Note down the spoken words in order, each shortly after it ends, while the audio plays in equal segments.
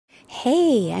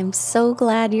Hey, I'm so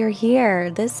glad you're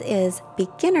here. This is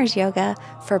beginner's yoga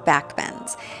for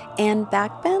backbends. And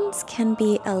backbends can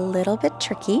be a little bit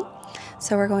tricky.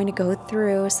 So we're going to go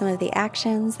through some of the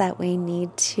actions that we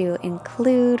need to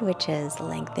include, which is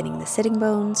lengthening the sitting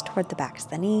bones toward the backs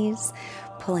of the knees,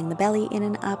 pulling the belly in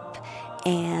and up,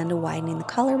 and widening the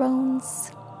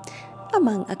collarbones,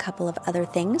 among a couple of other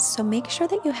things. So make sure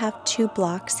that you have 2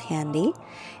 blocks handy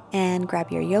and grab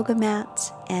your yoga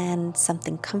mat and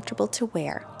something comfortable to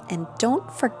wear. And don't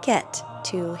forget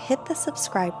to hit the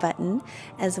subscribe button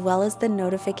as well as the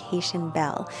notification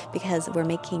bell, because we're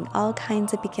making all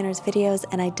kinds of beginners videos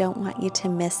and I don't want you to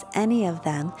miss any of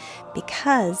them,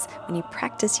 because when you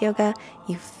practice yoga,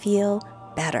 you feel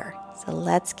better. So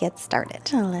let's get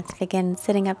started. Let's begin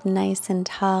sitting up nice and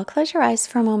tall. Close your eyes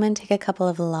for a moment. Take a couple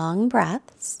of long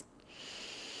breaths.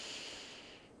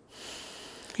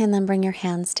 And then bring your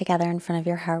hands together in front of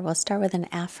your heart. We'll start with an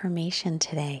affirmation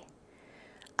today.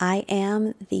 I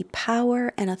am the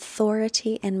power and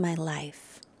authority in my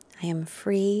life. I am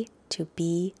free to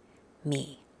be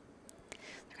me.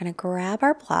 We're going to grab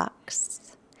our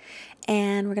blocks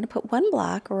and we're going to put one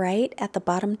block right at the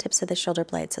bottom tips of the shoulder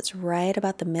blades. So it's right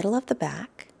about the middle of the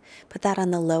back. Put that on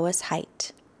the lowest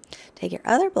height. Take your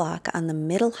other block on the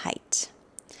middle height.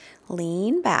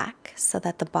 Lean back so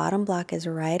that the bottom block is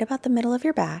right about the middle of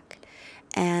your back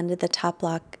and the top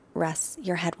block rests,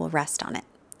 your head will rest on it.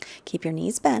 Keep your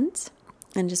knees bent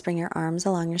and just bring your arms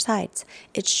along your sides.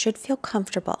 It should feel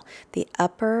comfortable. The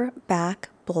upper back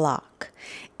block,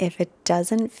 if it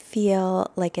doesn't feel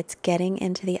like it's getting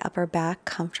into the upper back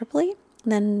comfortably,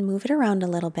 then move it around a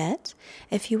little bit.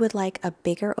 If you would like a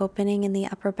bigger opening in the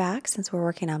upper back, since we're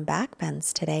working on back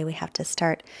bends today, we have to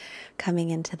start coming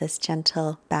into this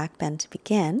gentle back bend to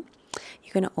begin.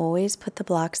 You can always put the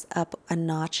blocks up a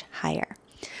notch higher.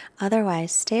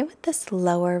 Otherwise, stay with this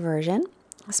lower version,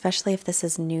 especially if this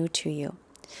is new to you.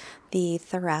 The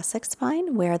thoracic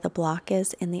spine, where the block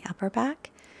is in the upper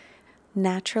back,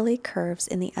 naturally curves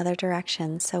in the other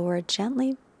direction. So we're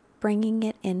gently bringing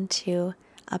it into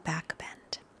a back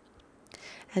bend.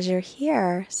 As you're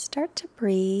here, start to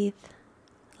breathe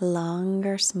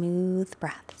longer, smooth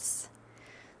breaths.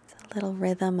 It's a little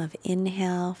rhythm of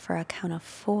inhale for a count of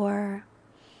 4.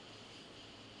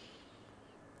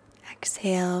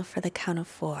 Exhale for the count of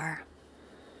 4.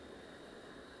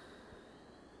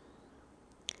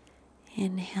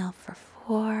 Inhale for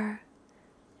 4,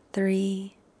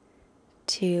 3,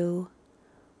 2,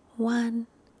 1.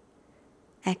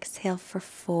 Exhale for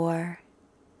 4,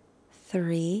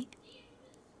 3,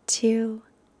 2,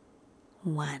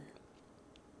 1.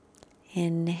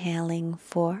 Inhaling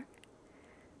 4,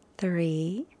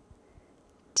 3,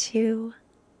 2,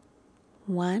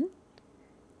 1.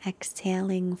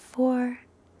 Exhaling 4,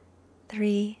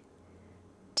 3,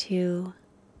 2,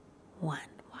 1.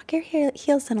 Walk your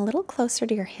heels in a little closer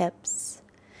to your hips.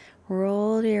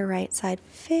 Roll to your right side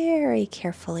very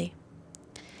carefully.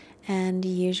 And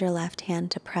use your left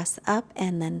hand to press up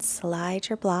and then slide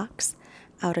your blocks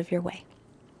out of your way.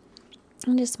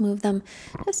 And just move them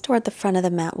just toward the front of the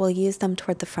mat. We'll use them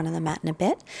toward the front of the mat in a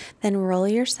bit. Then roll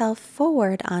yourself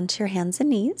forward onto your hands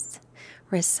and knees.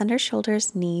 Wrists under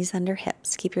shoulders, knees under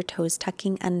hips. Keep your toes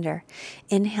tucking under.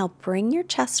 Inhale, bring your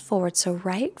chest forward. So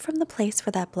right from the place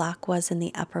where that block was in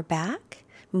the upper back,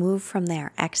 move from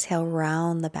there. Exhale,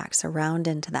 round the back, so round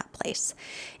into that place.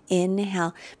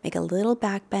 Inhale, make a little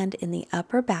back bend in the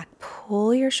upper back.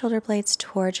 Pull your shoulder blades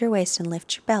towards your waist and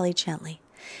lift your belly gently.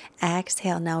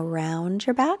 Exhale, now round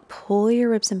your back. Pull your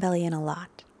ribs and belly in a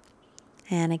lot.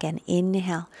 And again,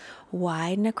 inhale,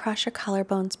 widen across your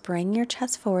collarbones. Bring your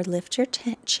chest forward. Lift your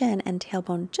chin and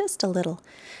tailbone just a little.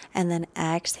 And then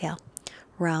exhale,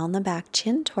 round the back,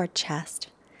 chin toward chest.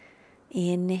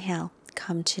 Inhale,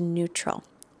 come to neutral.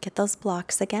 Get those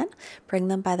blocks again. Bring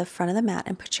them by the front of the mat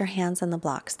and put your hands on the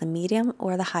blocks, the medium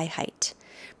or the high height.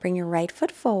 Bring your right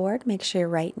foot forward. Make sure your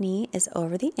right knee is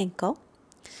over the ankle.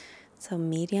 So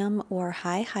medium or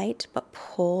high height, but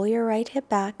pull your right hip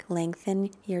back,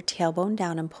 lengthen your tailbone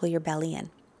down and pull your belly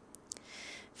in.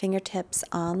 Fingertips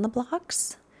on the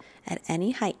blocks at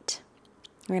any height.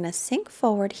 We're going to sink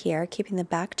forward here, keeping the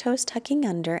back toes tucking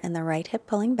under and the right hip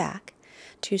pulling back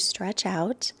to stretch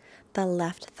out the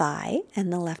left thigh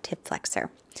and the left hip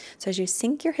flexor. So as you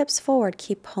sink your hips forward,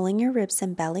 keep pulling your ribs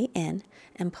and belly in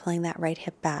and pulling that right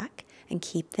hip back, and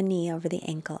keep the knee over the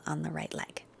ankle on the right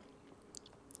leg.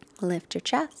 Lift your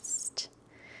chest.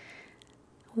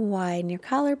 Widen your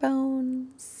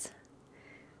collarbones.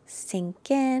 Sink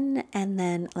in, and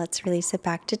then let's release it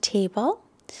back to table.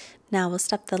 Now we'll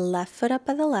step the left foot up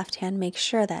by the left hand. Make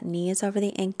sure that knee is over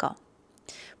the ankle.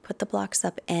 put the blocks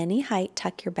up any height,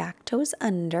 tuck your back toes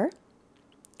under.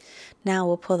 Now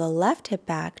we'll pull the left hip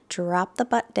back, drop the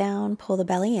butt down, pull the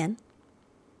belly in,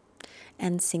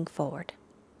 and sink forward.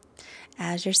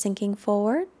 As you're sinking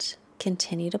forward,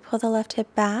 continue to pull the left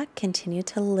hip back, continue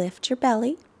to lift your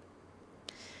belly.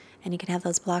 And you can have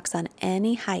those blocks on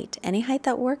any height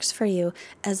that works for you,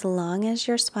 as long as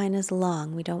your spine is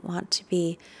long. We don't want to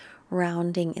be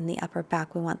rounding in the upper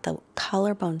back. We want the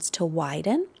collarbones to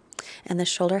widen and the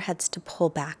shoulder heads to pull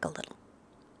back a little.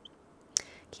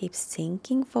 Keep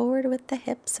sinking forward with the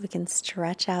hips. We can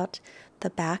stretch out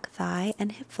the back thigh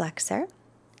and hip flexor.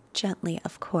 Gently,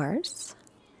 of course.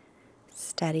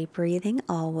 Steady breathing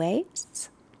always.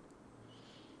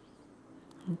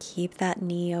 And keep that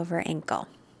knee over ankle.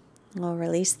 We'll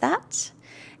release that,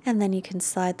 and then you can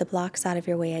slide the blocks out of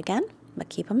your way again, but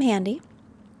keep them handy.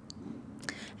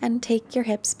 And take your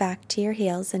hips back to your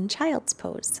heels in child's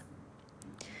pose.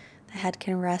 The head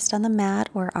can rest on the mat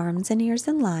or arms and ears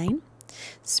in line.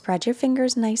 Spread your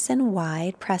fingers nice and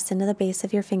wide. Press into the base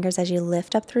of your fingers as you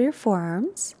lift up through your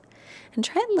forearms. And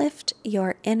try and lift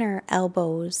your inner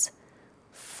elbows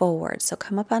forward. So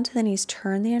come up onto the knees,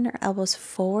 turn the inner elbows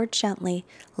forward gently,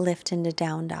 lift into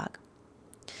down dog.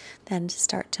 Then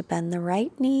start to bend the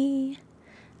right knee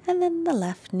and then the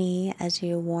left knee as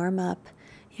you warm up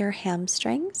your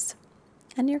hamstrings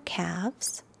and your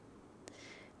calves,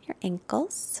 your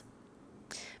ankles.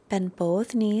 Bend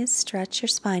both knees, stretch your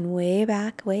spine way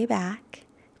back,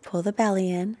 pull the belly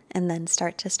in, and then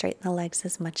start to straighten the legs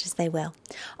as much as they will.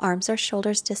 Arms or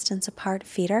shoulders distance apart,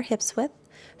 feet are hips width,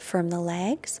 firm the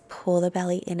legs, pull the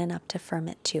belly in and up to firm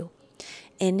it too.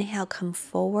 Inhale, come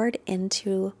forward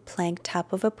into plank,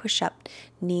 top of a push-up.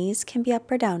 Knees can be up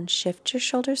or down. Shift your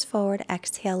shoulders forward.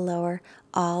 Exhale, lower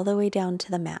all the way down to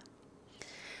the mat.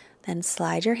 Then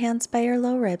slide your hands by your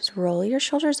low ribs. Roll your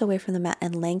shoulders away from the mat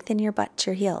and lengthen your butt to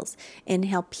your heels.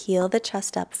 Inhale, peel the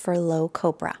chest up for low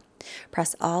cobra.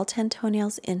 Press all 10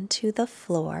 toenails into the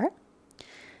floor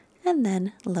and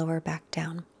then lower back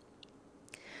down.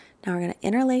 Now we're going to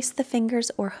interlace the fingers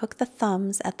or hook the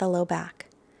thumbs at the low back.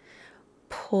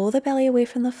 Pull the belly away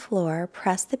from the floor,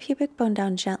 press the pubic bone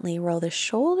down gently, roll the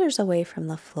shoulders away from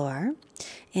the floor.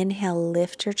 Inhale,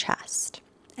 lift your chest.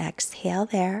 Exhale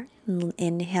there.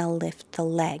 Inhale, lift the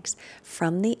legs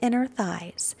from the inner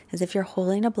thighs, as if you're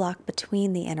holding a block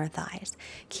between the inner thighs.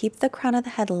 Keep the crown of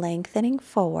the head lengthening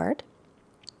forward.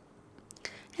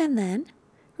 And then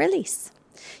release.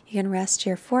 You can rest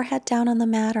your forehead down on the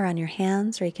mat or on your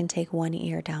hands, or you can take one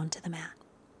ear down to the mat.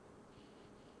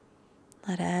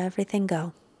 Let everything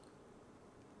go.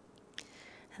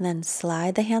 And then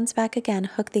slide the hands back again.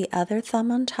 Hook the other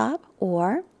thumb on top,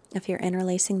 or if you're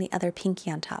interlacing, the other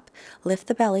pinky on top. Lift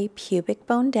the belly, pubic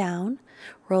bone down.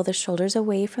 Roll the shoulders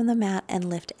away from the mat and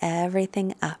lift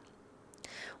everything up.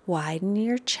 Widen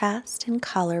your chest and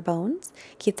collarbones.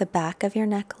 Keep the back of your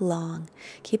neck long.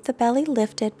 Keep the belly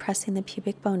lifted, pressing the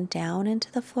pubic bone down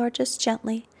into the floor just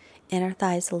gently. Inner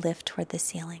thighs lift toward the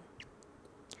ceiling.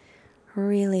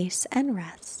 Release and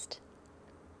rest.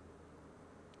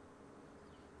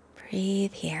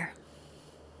 Breathe here.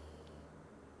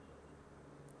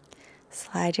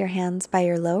 Slide your hands by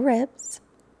your low ribs.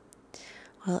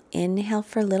 We'll inhale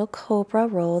for little cobra.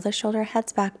 Roll the shoulder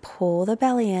heads back, pull the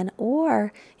belly in,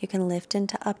 or you can lift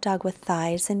into up dog with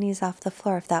thighs and knees off the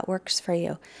floor if that works for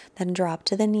you. Then drop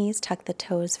to the knees, tuck the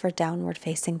toes for downward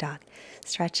facing dog.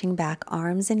 Stretching back,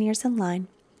 arms and ears in line.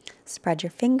 Spread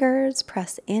your fingers,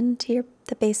 press into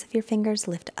the base of your fingers,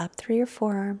 lift up through your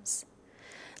forearms.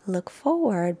 Look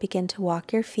forward, begin to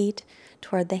walk your feet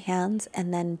toward the hands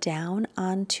and then down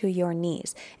onto your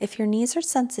knees. If your knees are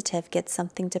sensitive, get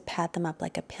something to pad them up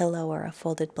like a pillow or a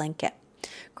folded blanket.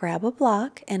 Grab a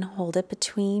block and hold it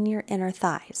between your inner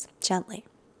thighs, gently.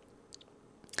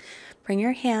 Bring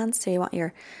your hands, so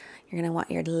you're going to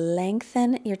want your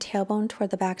lengthen your tailbone toward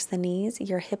the backs of the knees,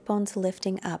 your hip bones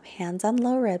lifting up, hands on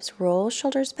low ribs, roll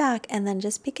shoulders back, and then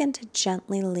just begin to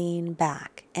gently lean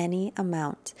back any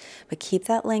amount. But keep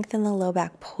that length in the low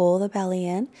back, pull the belly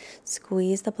in,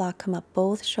 squeeze the block, come up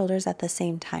both shoulders at the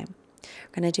same time.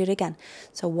 We're going to do it again.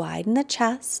 So widen the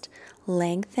chest,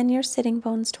 lengthen your sitting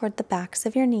bones toward the backs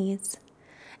of your knees,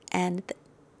 and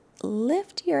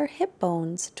lift your hip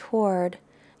bones toward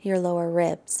your lower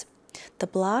ribs. The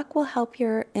block will help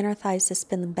your inner thighs to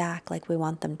spin back like we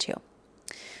want them to.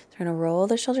 So we're going to roll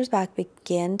the shoulders back,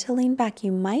 begin to lean back.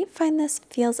 You might find this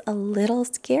feels a little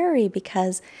scary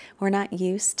because we're not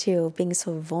used to being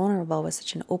so vulnerable with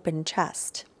such an open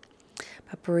chest.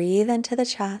 But breathe into the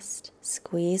chest,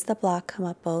 squeeze the block, come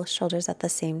up both shoulders at the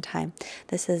same time.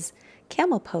 This is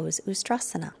camel pose,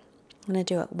 Ustrasana. I'm going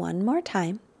to do it one more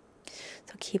time.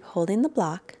 So keep holding the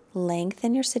block.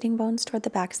 Lengthen your sitting bones toward the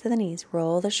backs of the knees.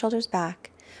 Roll the shoulders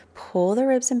back. Pull the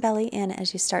ribs and belly in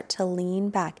as you start to lean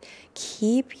back.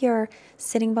 Keep your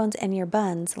sitting bones and your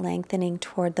buns lengthening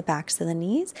toward the backs of the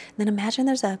knees. And then imagine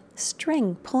there's a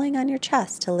string pulling on your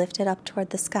chest to lift it up toward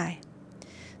the sky.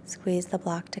 Squeeze the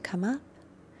block to come up,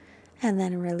 and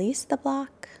then release the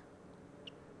block.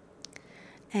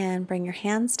 And bring your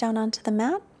hands down onto the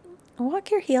mat.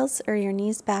 Walk your heels or your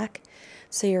knees back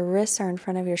so your wrists are in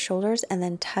front of your shoulders, and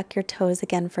then tuck your toes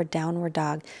again for downward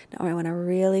dog. Now I want to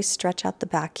really stretch out the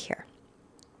back here.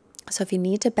 So if you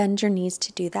need to bend your knees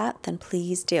to do that, then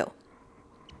please do.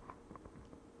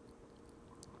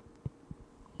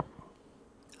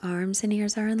 Arms and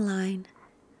ears are in line.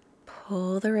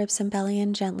 Pull the ribs and belly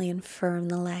in gently and firm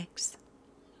the legs.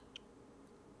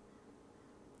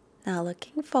 Now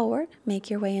looking forward, make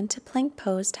your way into plank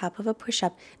pose, top of a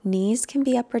push-up. Knees can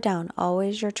be up or down,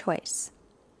 always your choice.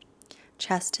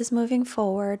 Chest is moving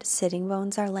forward, sitting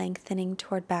bones are lengthening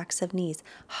toward backs of knees.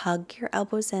 Hug your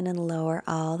elbows in and lower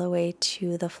all the way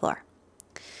to the floor.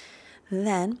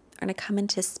 Then we're going to come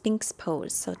into Sphinx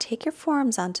pose. So take your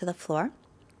forearms onto the floor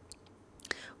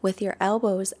with your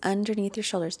elbows underneath your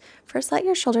shoulders. First, let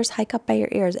your shoulders hike up by your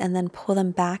ears and then pull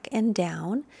them back and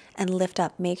down and lift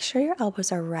up. Make sure your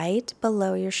elbows are right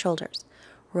below your shoulders.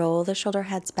 Roll the shoulder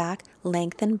heads back,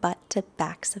 lengthen butt to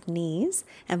backs of knees,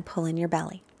 and pull in your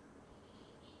belly.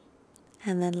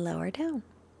 And then lower down.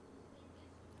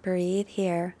 Breathe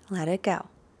here, let it go.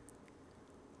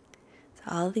 So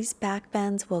all of these back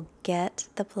bends will get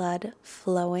the blood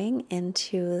flowing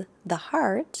into the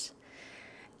heart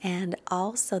and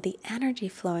also the energy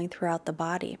flowing throughout the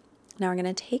body. Now we're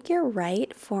going to take your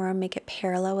right forearm, make it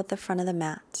parallel with the front of the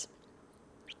mat.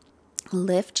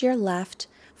 Lift your left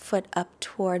foot up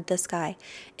toward the sky.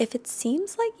 If it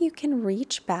seems like you can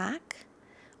reach back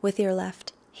with your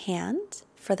left hand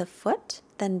for the foot,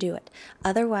 then do it.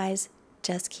 Otherwise,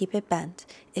 just keep it bent.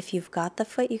 If you've got the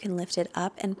foot, you can lift it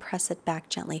up and press it back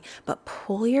gently, but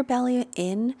pull your belly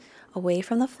in away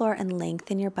from the floor and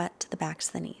lengthen your butt to the backs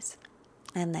of the knees.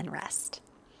 And then rest.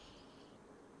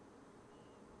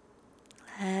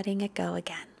 Letting it go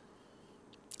again.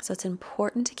 So it's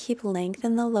important to keep length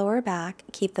in the lower back,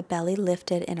 keep the belly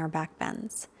lifted in our back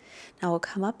bends. Now we'll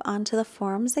come up onto the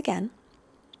forearms again.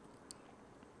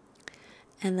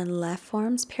 And then left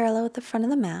forearm's parallel with the front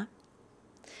of the mat.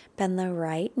 Bend the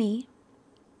right knee.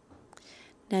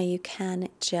 Now you can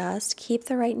just keep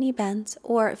the right knee bent,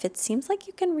 or if it seems like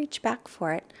you can reach back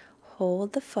for it,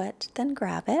 hold the foot, then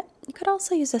grab it. You could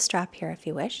also use a strap here if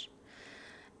you wish.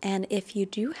 And if you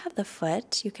do have the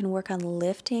foot, you can work on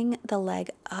lifting the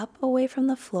leg up away from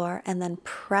the floor and then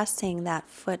pressing that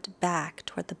foot back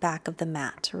toward the back of the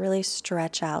mat to really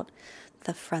stretch out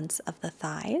the fronts of the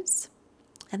thighs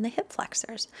and the hip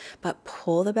flexors. But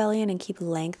pull the belly in and keep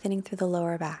lengthening through the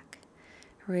lower back.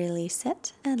 Release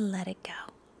it and let it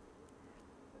go.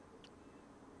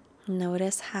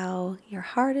 Notice how your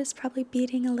heart is probably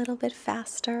beating a little bit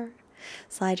faster.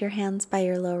 Slide your hands by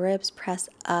your low ribs, press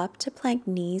up to plank,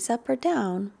 knees up or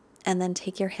down, and then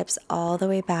take your hips all the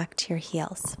way back to your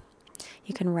heels.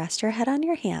 You can rest your head on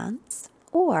your hands,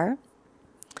 or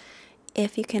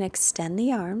if you can extend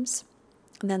the arms,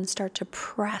 then start to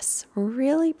press,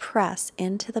 really press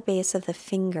into the base of the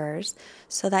fingers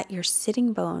so that your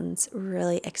sitting bones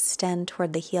really extend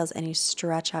toward the heels and you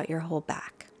stretch out your whole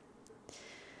back.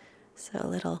 So a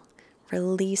little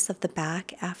release of the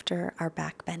back after our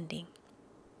back bending.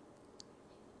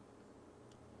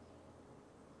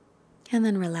 And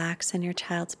then relax in your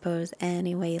child's pose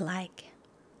any way you like.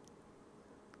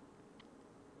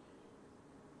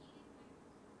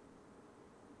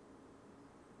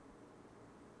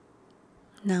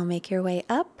 Now make your way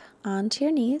up onto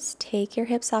your knees. Take your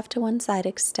hips off to one side.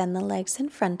 Extend the legs in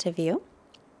front of you.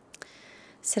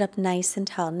 Sit up nice and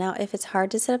tall. Now, if it's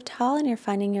hard to sit up tall and you're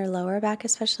finding your lower back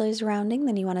especially is rounding,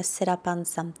 then you want to sit up on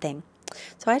something.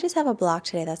 So I just have a block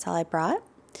today. That's all I brought.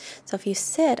 So if you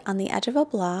sit on the edge of a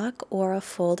block or a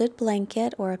folded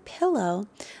blanket or a pillow,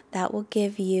 that will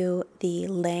give you the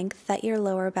length that your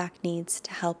lower back needs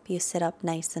to help you sit up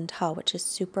nice and tall, which is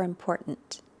super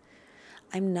important.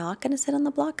 I'm not going to sit on the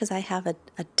block because I have a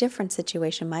different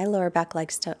situation. My lower back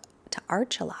likes to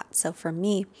arch a lot. So for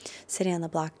me, sitting on the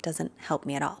block doesn't help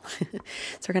me at all.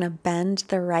 So we're going to bend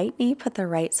the right knee, put the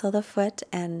right sole of the foot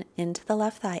and into the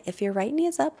left thigh. If your right knee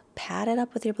is up, pat it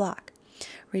up with your block.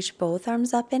 Reach both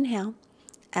arms up, inhale.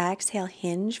 Exhale,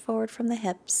 hinge forward from the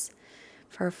hips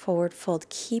for a forward fold.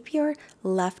 Keep your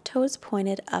left toes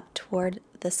pointed up toward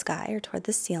the sky or toward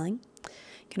the ceiling.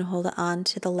 You can hold on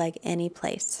to the leg any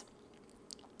place.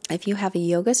 If you have a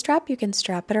yoga strap, you can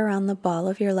strap it around the ball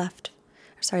of your left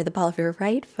sorry, the ball of your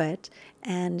right foot,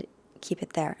 and keep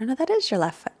it there. No, that is your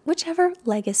left foot, whichever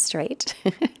leg is straight.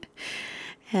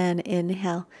 And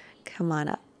inhale, come on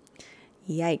up.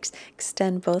 Yikes.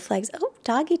 Extend both legs. Oh,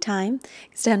 doggy time.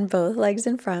 Extend both legs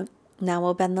in front. Now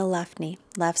we'll bend the left knee.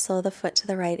 Left sole of the foot to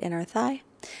the right inner thigh.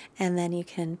 And then you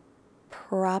can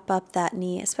prop up that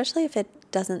knee, especially if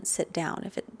it doesn't sit down.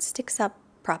 If it sticks up,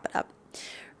 prop it up.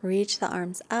 Reach the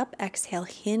arms up. Exhale,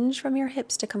 hinge from your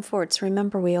hips to come forward. So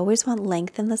remember, we always want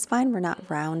length in the spine. We're not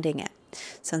rounding it.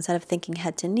 So instead of thinking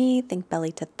head to knee, think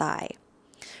belly to thigh.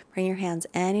 Bring your hands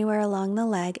anywhere along the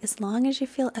leg. As long as you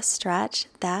feel a stretch,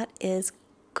 that is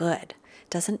good.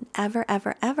 Doesn't ever,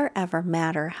 ever, ever, ever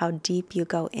matter how deep you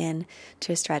go in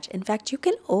to a stretch. In fact, you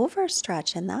can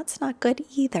overstretch, and that's not good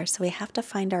either. So we have to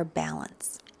find our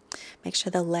balance. Make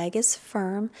sure the leg is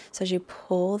firm. So as you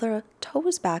pull the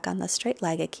toes back on the straight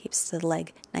leg, it keeps the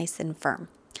leg nice and firm.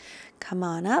 Come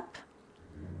on up.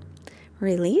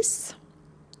 Release.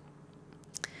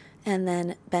 And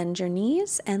then bend your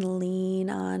knees and lean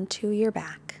onto your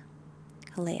back.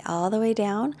 Lay all the way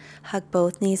down. Hug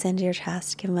both knees into your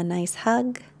chest. Give them a nice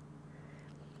hug.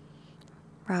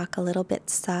 Rock a little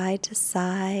bit side to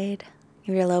side.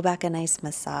 Give your low back a nice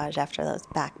massage after those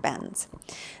back bends.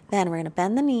 Then we're going to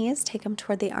bend the knees. Take them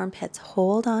toward the armpits.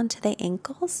 Hold on to the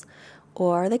ankles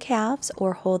or the calves,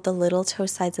 or hold the little toe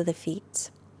sides of the feet.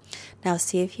 Now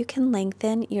see if you can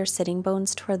lengthen your sitting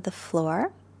bones toward the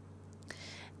floor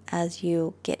as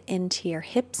you get into your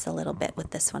hips a little bit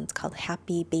with this one. It's called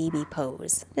happy baby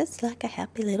pose. Just like a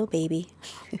happy little baby.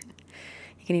 You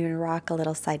can even rock a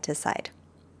little side to side.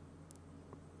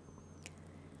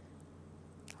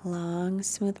 Long,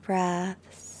 smooth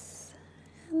breaths.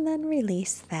 And then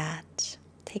release that.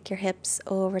 Take your hips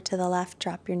over to the left.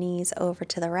 Drop your knees over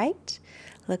to the right.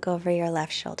 Look over your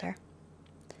left shoulder.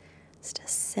 Just a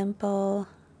simple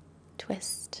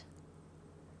twist.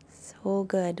 So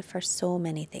good for so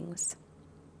many things.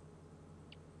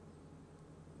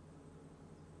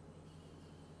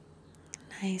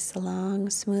 Nice,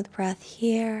 long, smooth breath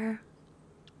here.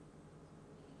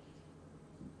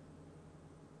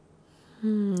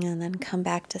 And then come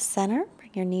back to center.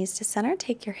 Bring your knees to center.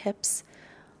 Take your hips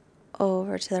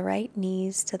over to the right,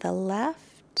 knees to the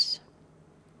left.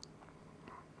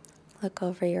 Look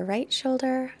over your right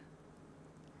shoulder.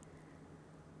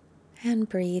 And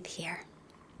breathe here.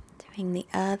 Doing the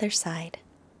other side.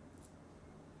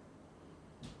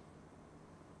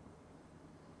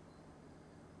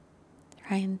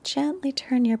 Try and gently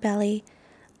turn your belly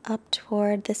up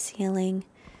toward the ceiling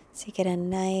so you get a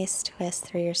nice twist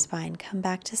through your spine. Come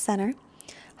back to center.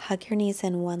 Hug your knees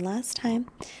in one last time.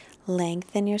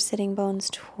 Lengthen your sitting bones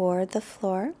toward the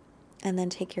floor. And then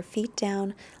take your feet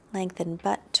down. Lengthen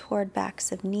butt toward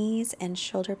backs of knees and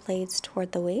shoulder blades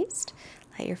toward the waist.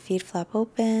 Let your feet flop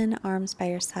open, arms by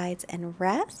your sides, and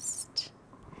rest.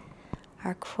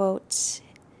 Our quote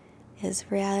is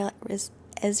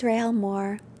Israel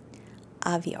Moore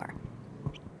Avior.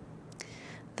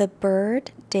 The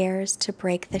bird dares to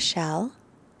break the shell,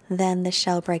 then the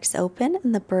shell breaks open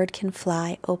and the bird can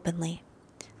fly openly.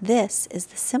 This is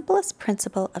the simplest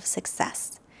principle of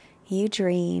success. You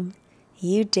dream,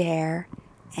 you dare,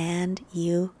 and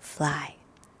you fly.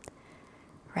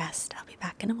 Rest. I'll be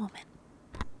back in a moment.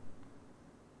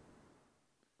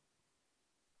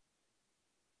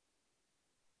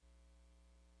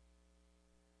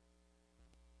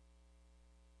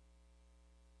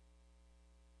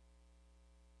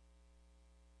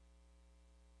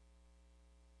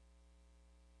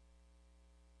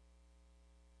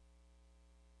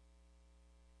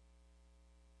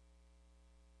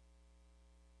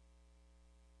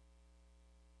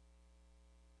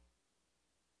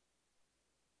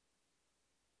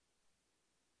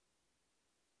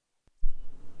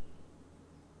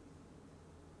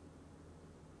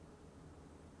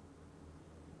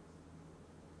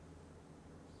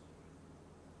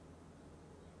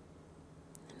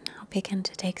 Begin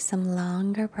to take some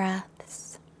longer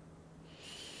breaths.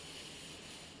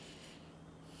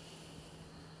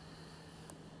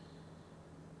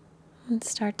 And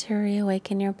start to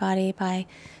reawaken your body by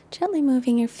gently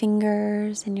moving your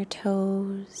fingers and your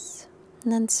toes.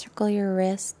 And then circle your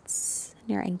wrists and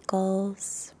your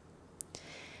ankles.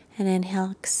 And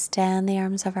inhale, extend the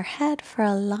arms overhead for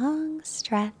a long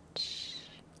stretch.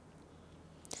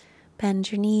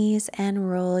 Bend your knees and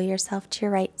roll yourself to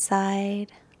your right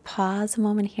side. Pause a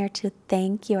moment here to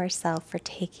thank yourself for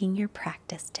taking your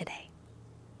practice today.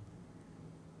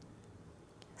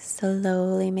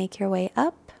 Slowly make your way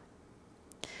up.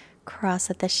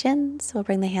 Cross at the shins. We'll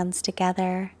bring the hands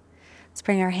together. Let's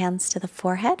bring our hands to the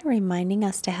forehead, reminding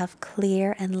us to have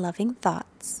clear and loving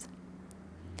thoughts.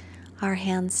 Our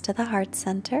hands to the heart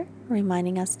center,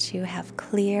 reminding us to have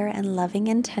clear and loving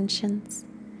intentions.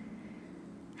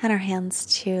 And our hands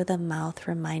to the mouth,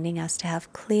 reminding us to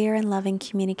have clear and loving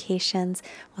communications.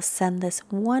 We'll send this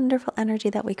wonderful energy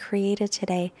that we created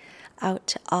today out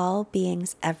to all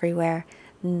beings everywhere.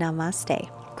 Namaste.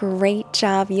 Great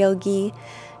job, yogi.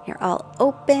 You're all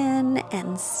open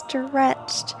and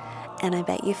stretched, and I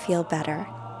bet you feel better.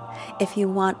 If you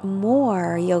want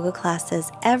more yoga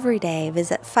classes every day,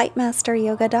 visit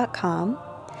fightmasteryoga.com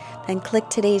and click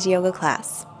today's yoga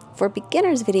class. For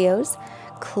beginners videos,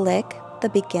 click the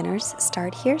beginners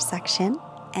start here section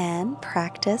and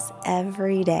practice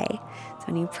every day. So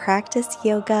when you practice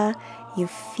yoga, you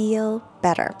feel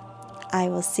better. I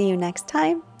will see you next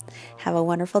time. Have a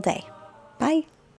wonderful day. Bye.